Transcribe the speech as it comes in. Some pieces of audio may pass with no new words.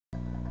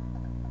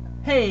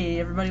Hey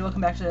everybody, welcome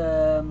back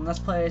to Let's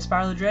Play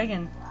Spyro the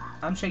Dragon.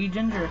 I'm Shaggy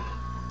Ginger,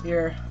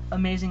 your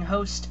amazing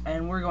host,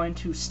 and we're going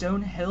to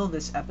Stone Hill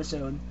this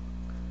episode.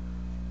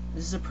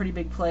 This is a pretty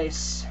big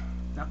place,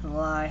 not gonna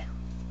lie.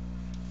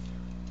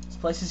 This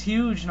place is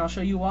huge, and I'll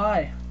show you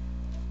why.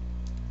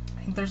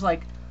 I think there's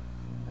like,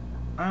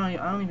 I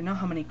don't even know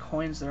how many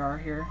coins there are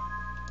here.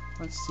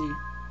 Let's see.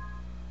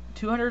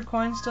 200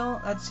 coins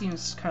still? That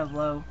seems kind of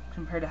low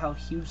compared to how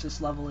huge this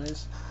level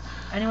is.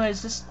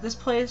 Anyways, this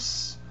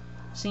place,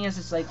 seeing as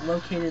it's like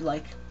located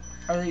like,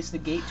 or at least the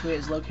gate to it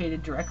is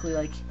located directly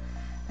like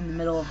in the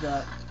middle of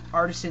the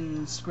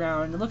artisan's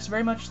ground. It looks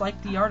very much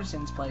like the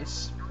artisan's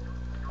place,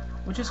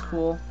 which is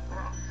cool.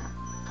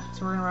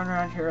 So we're gonna run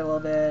around here a little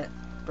bit,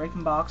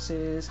 breaking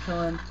boxes,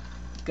 killing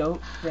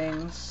goat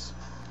things.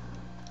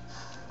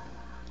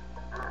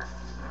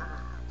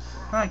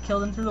 I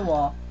killed him through the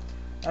wall.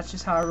 That's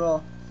just how I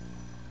roll.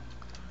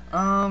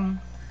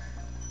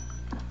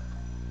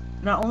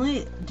 Not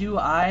only do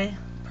I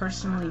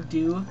personally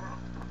do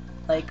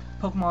like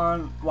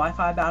Pokemon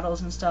Wi-Fi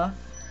battles and stuff,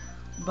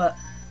 but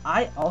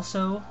I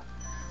also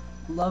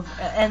love,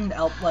 and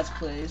Let's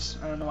Plays,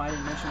 I don't know why I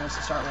didn't mention this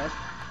to start with,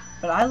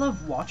 but I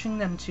love watching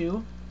them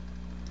too.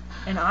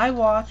 And I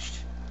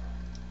watched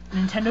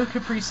Nintendo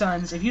Capri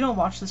Sun's. If you don't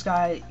watch this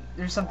guy,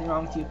 there's something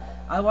wrong with you.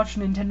 I watched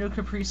Nintendo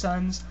Capri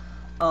Sun's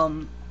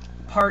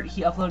part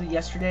he uploaded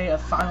yesterday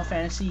of Final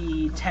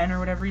Fantasy X or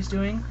whatever he's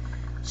doing.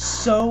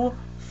 So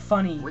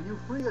funny. When you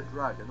free a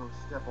dragon or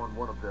step on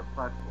one of their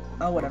platforms,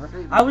 oh, whatever.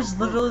 I was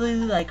literally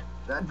like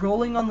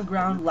rolling on the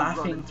ground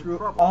laughing through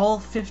all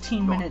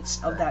 15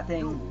 minutes of that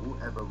thing.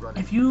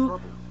 If you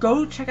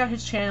go check out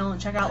his channel and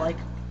check out like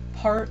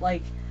part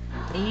like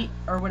 8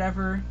 or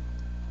whatever,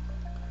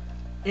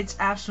 it's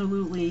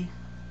absolutely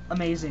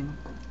amazing.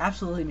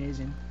 Absolutely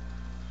amazing.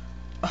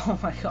 Oh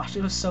my gosh,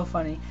 it was so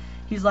funny.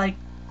 He's like,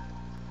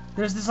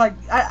 there's this like,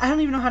 I don't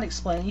even know how to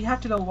explain it. You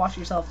have to go watch it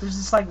yourself. There's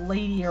this like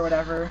lady or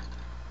whatever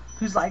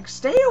who's like,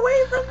 stay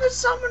away from the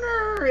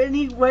summoner! And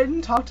he went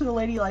and talked to the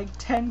lady like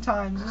 10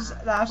 times. It was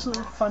the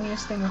absolute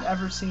funniest thing I've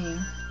ever seen.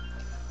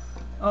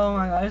 Oh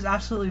my god, it was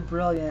absolutely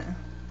brilliant.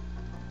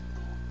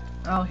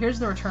 Oh, here's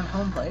the return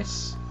home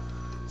place.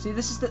 See,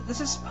 this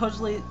is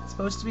supposedly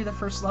supposed to be the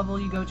first level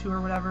you go to or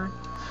whatever.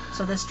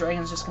 So this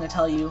dragon's just gonna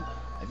tell you,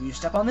 if you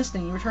step on this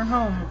thing, you return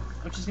home,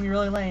 which is gonna be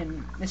really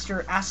lame.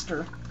 Mr.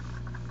 Astor.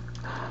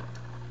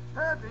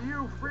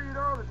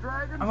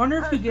 I wonder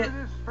if you get...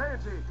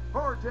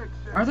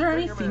 Are there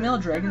any female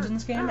dragons in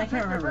this game? I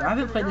can't remember. I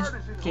haven't played this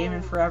game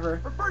in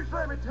forever.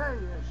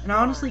 And I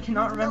honestly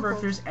cannot remember if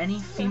there's any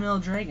female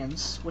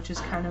dragons, which is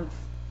kind of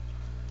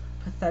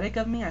pathetic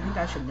of me. I think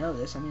I should know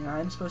this. I mean,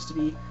 I'm supposed to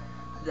be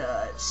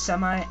the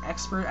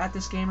semi-expert at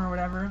this game or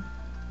whatever.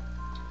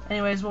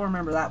 Anyways, we'll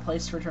remember that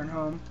place to return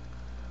home.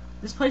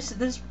 This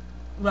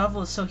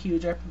level is so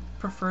huge, I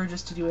prefer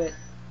just to do it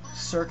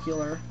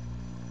circular.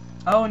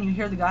 Oh, and you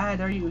hear the guy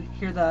there, you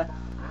hear the,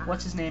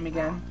 what's his name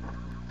again?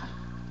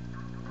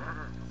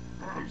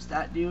 There's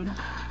that dude.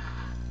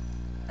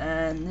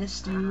 And this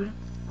dude.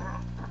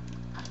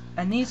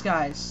 And these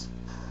guys.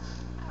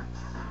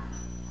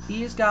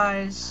 These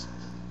guys.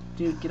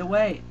 Dude, get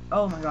away.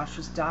 Oh my gosh,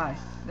 just die.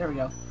 There we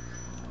go.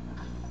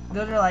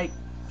 Those are like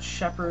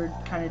shepherd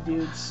kind of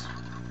dudes.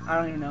 I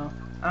don't even know.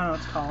 I don't know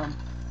what to call them.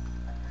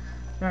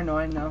 They're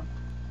annoying though.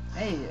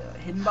 Hey,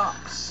 hidden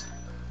box.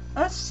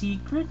 A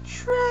secret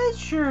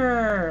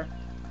treasure!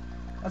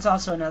 That's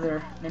also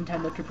another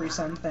Nintendo Capri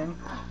Sun thing.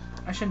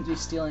 I shouldn't be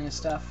stealing his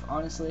stuff,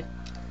 honestly.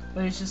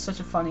 But he's just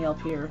such a funny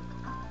LPer.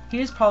 He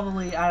is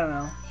probably, I don't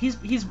know, he's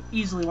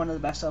easily one of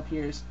the best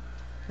LPers.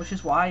 Which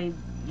is why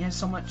he has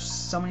so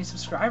many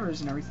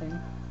subscribers and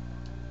everything.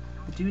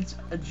 The dude's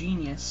a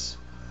genius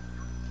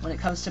when it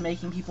comes to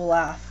making people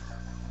laugh.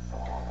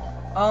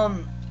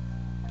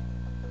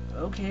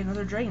 Okay,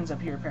 another dragon's up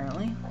here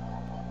apparently.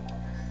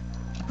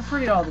 I prefer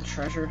to get all the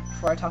treasure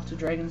before I talk to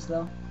dragons,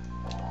 though.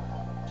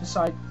 Just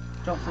so I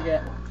don't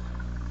forget.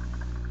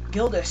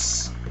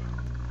 Gildas.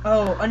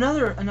 Oh,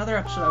 another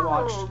episode I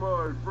watched. Oh,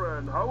 my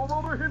friend, how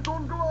about a hint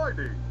on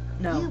gliding?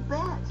 No. You bet.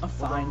 Fine.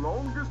 For the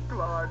longest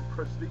glide,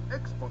 press the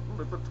X button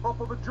at the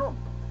top of a jump,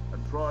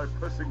 and try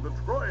pressing the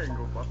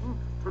triangle button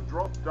to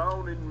drop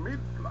down in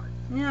mid-flight.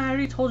 Yeah, I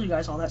already told you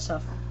guys all that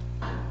stuff.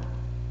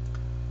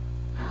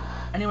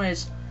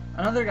 Anyways,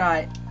 another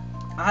guy.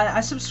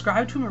 I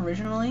subscribed to him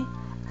originally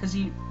because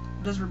he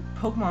does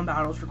Pokemon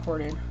battles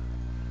recorded.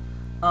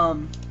 But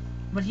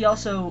he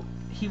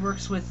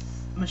works with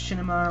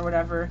Machinima or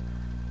whatever,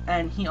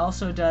 and he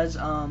also does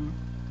what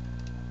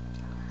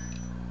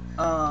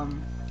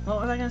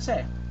was I gonna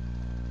say?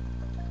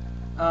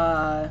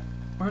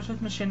 Works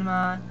with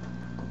Machinima.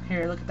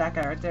 Here, look at that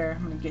guy right there.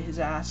 I'm gonna get his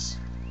ass.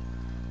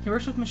 He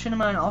works with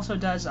Machinima and also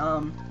does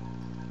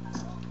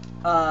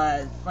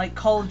like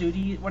Call of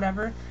Duty,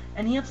 whatever.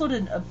 And he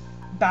uploaded a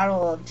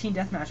team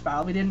deathmatch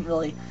battle. We didn't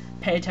really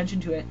pay attention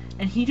to it,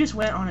 and he just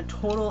went on a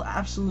total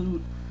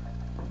absolute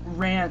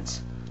rant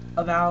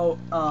about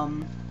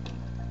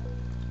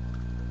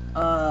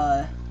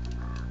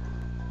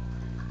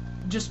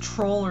just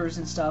trollers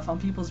and stuff on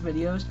people's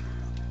videos.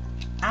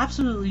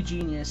 absolutely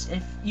genius.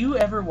 If you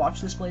ever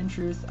watch this Blame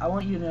Truth, I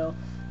want you to know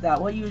that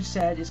what you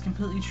said is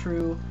completely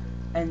true,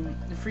 and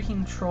the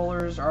freaking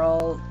trollers are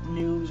all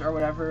noobs or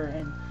whatever,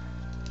 and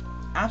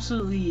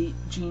absolutely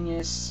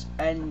genius,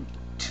 and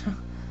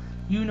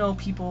you know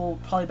people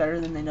probably better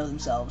than they know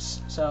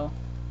themselves. So,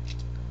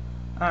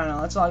 I don't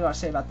know, that's all I gotta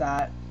say about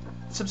that.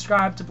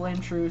 Subscribe to Blame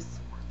Truth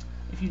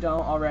if you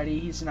don't already.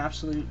 He's an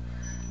absolute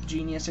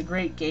genius, a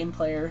great game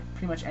player,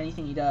 pretty much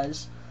anything he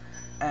does,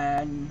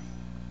 and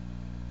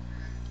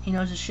he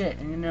knows his shit,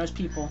 and he knows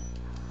people,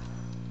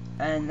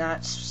 and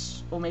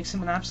that's what makes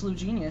him an absolute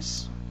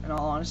genius, in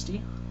all honesty.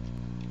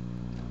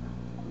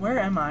 Where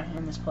am I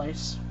in this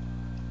place?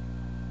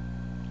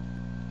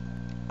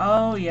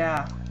 Oh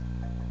yeah.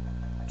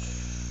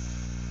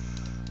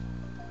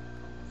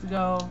 If we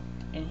go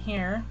in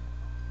here,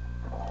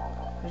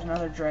 there's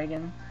another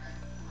dragon.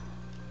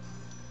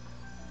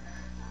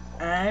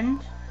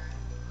 And,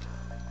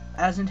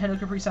 as Nintendo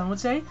Capri Sun would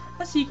say,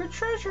 a secret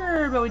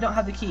treasure, but we don't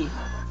have the key.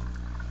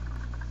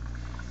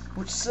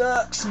 Which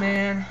sucks,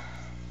 man.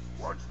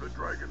 Watch the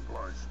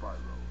dragonfly, Spyro.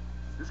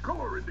 His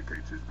color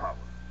indicates his power.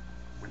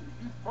 When you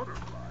eat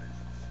butterflies,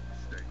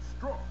 stay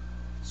strong.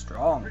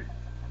 Strong. Me.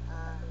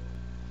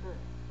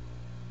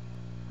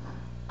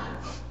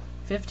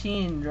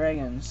 15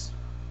 dragons.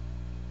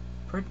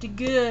 Pretty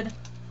good.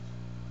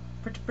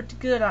 Pretty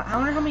good. I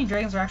wonder how many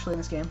dragons are actually in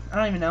this game. I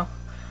don't even know.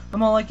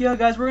 I'm all like, yeah,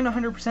 guys, we're gonna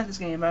 100% this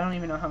game, but I don't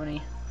even know how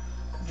many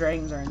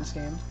dragons are in this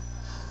game.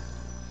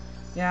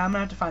 Yeah, I'm gonna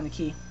have to find the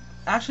key.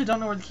 I actually don't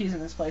know where the key is in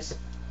this place.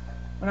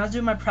 When I was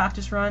doing my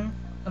practice run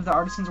of the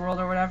Artisan's World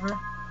or whatever,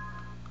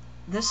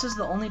 this is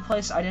the only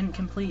place I didn't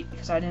complete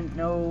because I didn't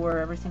know where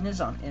everything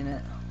is in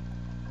it.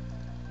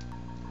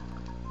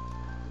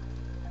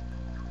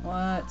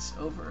 What's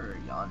over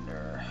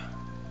yonder?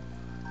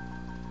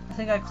 I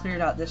think I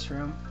cleared out this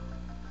room.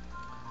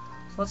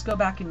 So let's go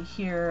back in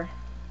here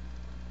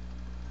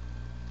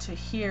to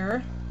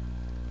here.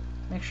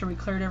 Make sure we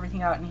cleared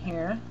everything out in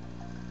here.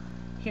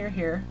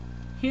 Here.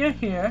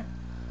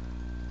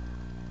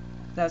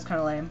 That's kind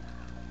of lame.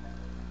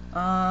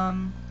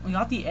 We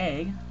got the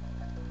egg.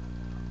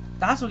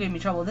 That's what gave me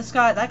trouble.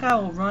 That guy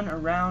will run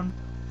around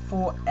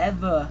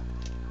forever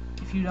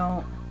if you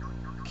don't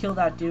kill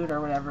that dude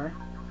or whatever.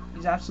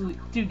 He's absolutely...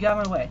 Dude, get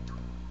out of my way.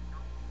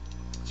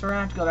 So we're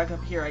gonna have to go back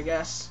up here, I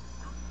guess.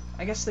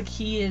 I guess the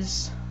key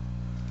is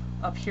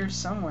up here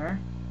somewhere.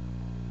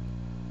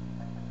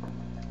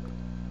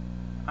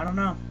 I don't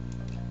know.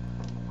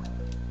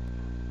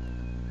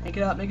 Make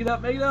it up.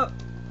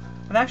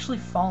 I've actually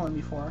fallen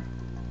before.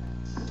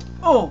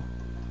 Oh!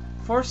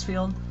 Force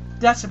field.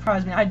 That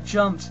surprised me. I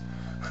jumped.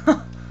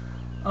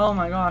 Oh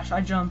my gosh,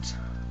 I jumped.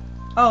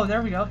 Oh,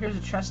 there we go. Here's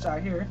a chest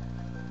out here.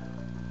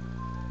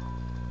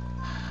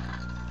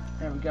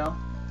 There we go.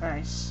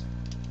 Nice.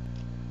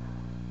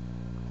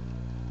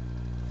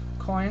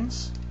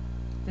 Coins.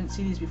 Didn't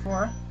see these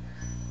before.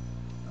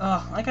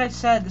 Like I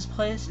said, this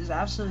place is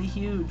absolutely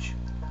huge.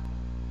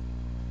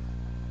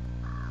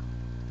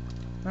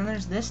 Then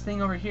there's this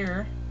thing over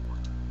here.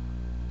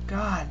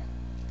 God.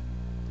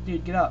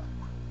 Dude, get up.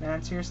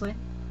 Man, seriously?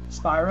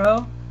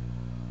 Spyro?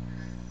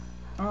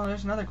 Oh,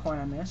 there's another coin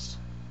I missed.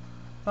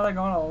 Thought I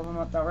got all of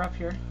them that were up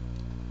here.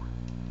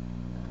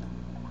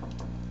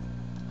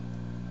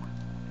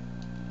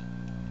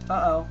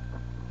 Uh-oh.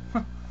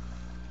 That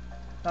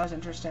was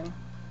interesting.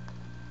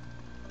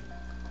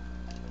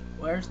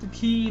 Where's the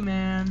key,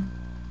 man?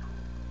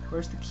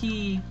 Where's the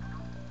key?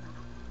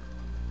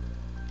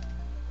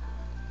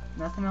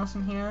 Nothing else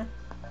in here?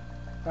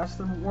 That's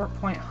the warp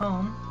point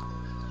home.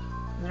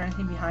 Is there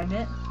anything behind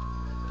it?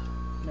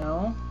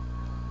 No.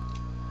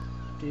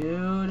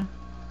 Dude.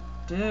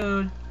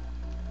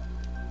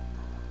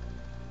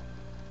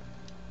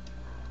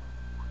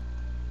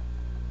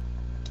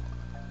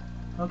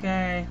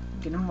 Okay,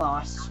 getting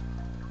lost.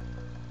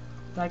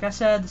 Like I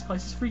said, this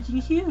place is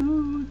freaking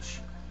huge.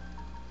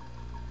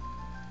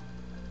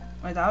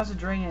 Wait, that was a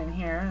dragon in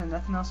here, and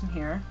nothing else in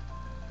here.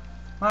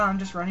 Wow, I'm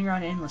just running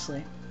around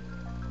aimlessly.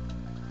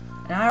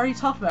 And I already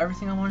talked about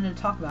everything I wanted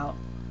to talk about.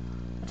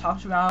 I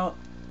talked about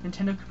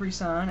Nintendo Capri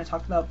Sun, I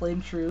talked about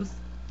Blame Truth.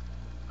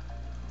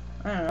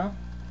 I don't know.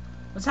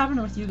 What's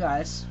happening with you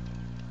guys?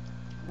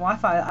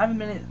 Wi-Fi, I haven't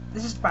been...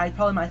 This is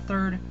probably my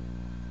third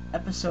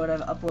episode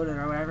I've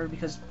uploaded or whatever,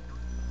 because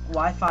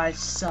Wi-Fi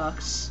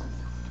sucks.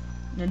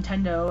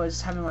 Nintendo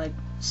is having, like,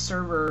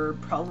 server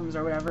problems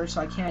or whatever,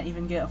 so I can't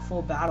even get a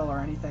full battle or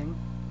anything.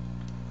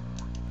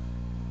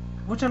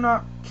 Which I'm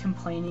not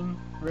complaining,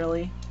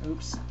 really.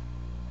 Oops.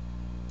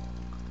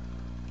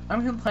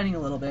 I'm complaining a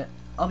little bit.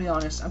 I'll be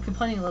honest. I'm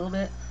complaining a little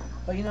bit.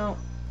 But, you know,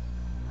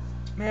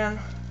 man,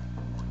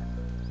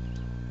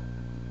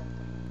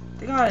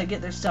 they gotta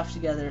get their stuff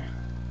together.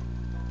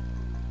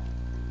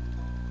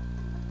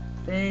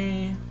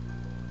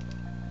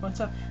 What's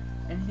up?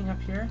 Anything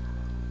up here?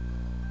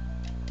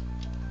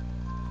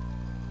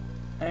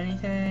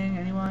 Anything?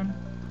 Anyone?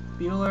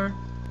 Bueller?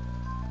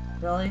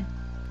 Really?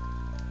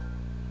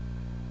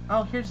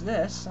 Oh, here's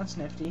this. That's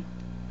nifty.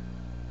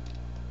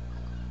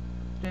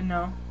 Didn't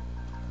know.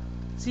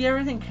 See,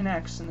 everything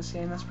connects in this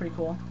game. That's pretty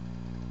cool.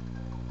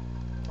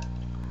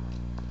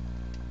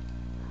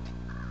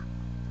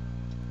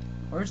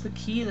 Where's the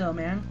key, though,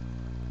 man?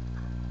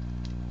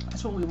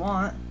 That's what we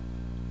want.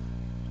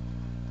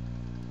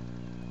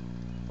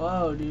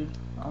 Whoa, dude.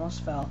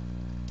 Almost fell.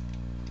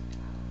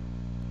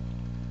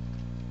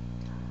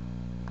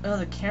 Oh,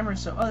 the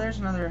camera's so... Oh, there's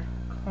another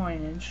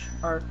coinage.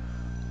 Or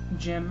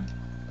gem.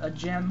 A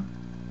gem.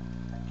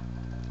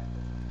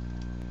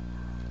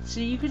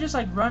 See, you could just,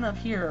 like, run up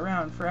here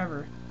around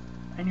forever.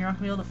 And you're not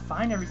going to be able to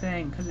find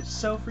everything. Because it's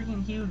so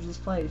freaking huge, this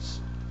place.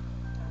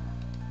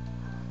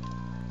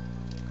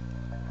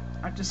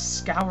 I have to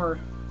scour.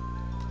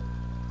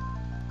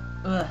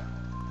 Ugh.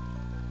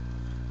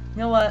 You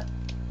know what?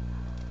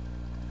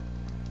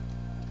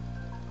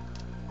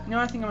 You know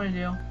what I think I'm going to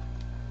do? I'm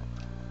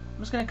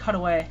just going to cut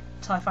away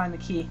until I find the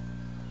key.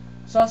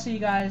 So I'll see you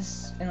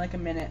guys in like a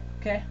minute,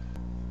 okay?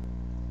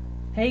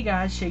 Hey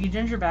guys, Shaggy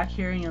Ginger back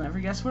here, and you'll never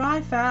guess what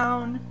I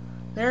found.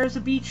 There's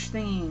a beach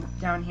thingy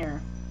down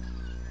here.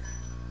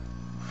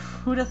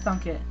 Who'da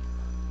thunk it?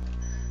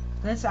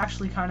 This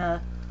actually kind of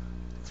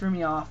threw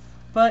me off.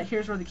 But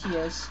here's where the key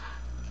is.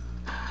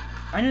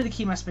 I knew the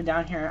key must have been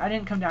down here. I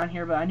didn't come down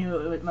here, but I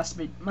knew it must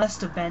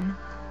have been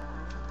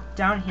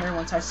down here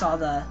once I saw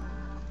the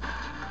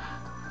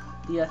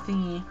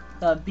thingy,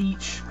 the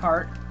beach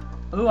part.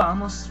 Ooh, I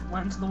almost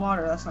went into the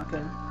water. That's not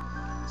good.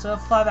 So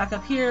fly back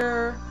up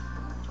here.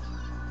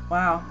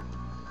 Wow.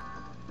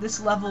 This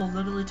level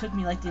literally took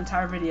me like the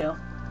entire video.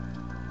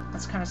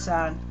 That's kind of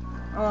sad.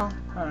 Oh,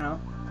 I don't know.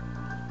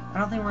 I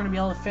don't think we're going to be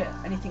able to fit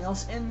anything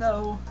else in,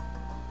 though.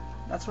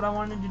 That's what I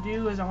wanted to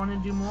do, is I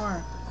wanted to do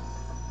more.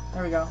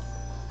 There we go.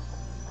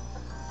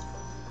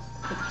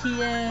 Put the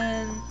key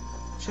in.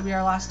 Should be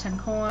our last 10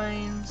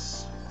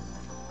 coins.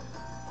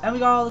 And we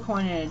got all the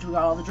coinage. We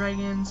got all the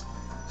dragons.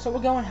 So we're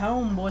going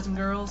home, boys and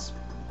girls.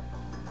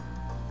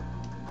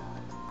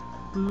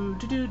 Boo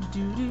do do do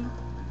do do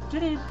do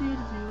do do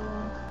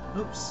do.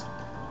 Oops.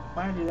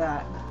 Why did I do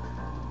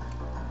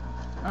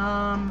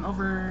that?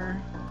 Over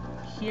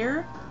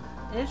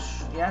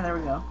here-ish? Yeah, there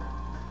we go.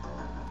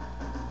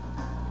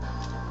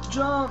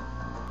 Jump!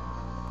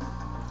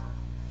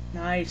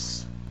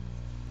 Nice.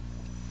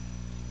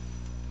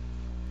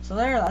 So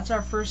there, that's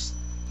our first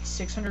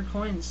 600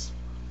 coins.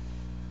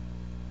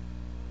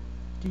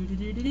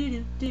 I'm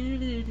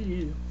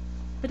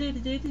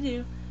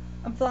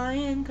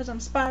flying cause I'm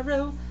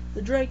Spyro,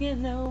 the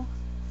dragon, no.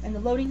 And the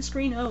loading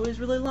screen, oh, is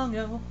really long,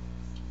 oh.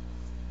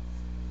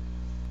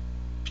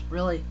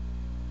 Really?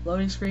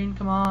 Loading screen?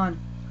 Come on.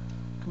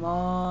 Come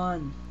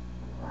on.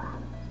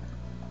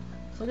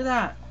 Look at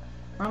that.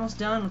 We're almost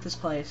done with this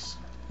place.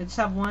 We just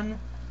have one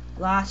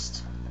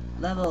last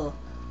level.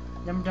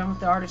 Then we're done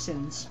with the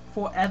artisans.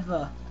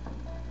 Forever.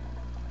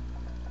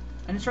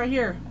 And it's right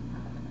here.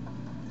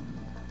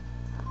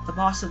 The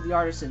boss of the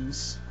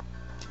artisans.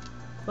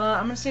 But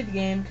I'm gonna save the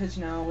game because,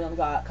 you know, we only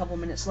got a couple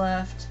minutes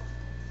left.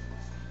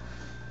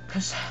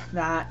 Because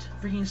that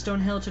freaking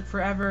stone hill took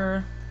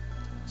forever.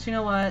 So you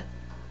know what?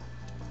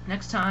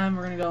 Next time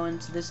we're gonna go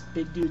into this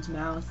big dude's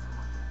mouth.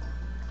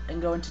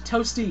 And go into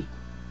Toasty.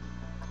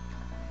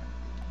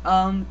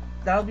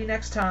 That'll be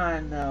next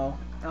time, though.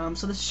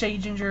 So this is Shaggy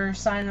Ginger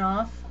signing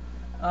off.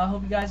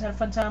 Hope you guys had a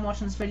fun time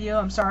watching this video.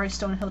 I'm sorry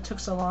Stone Hill took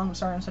so long. I'm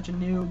sorry I'm such a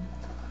noob.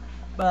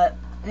 But,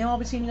 you know, I'll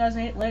be seeing you guys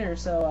later.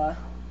 So,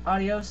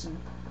 adios and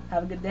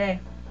have a good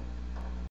day.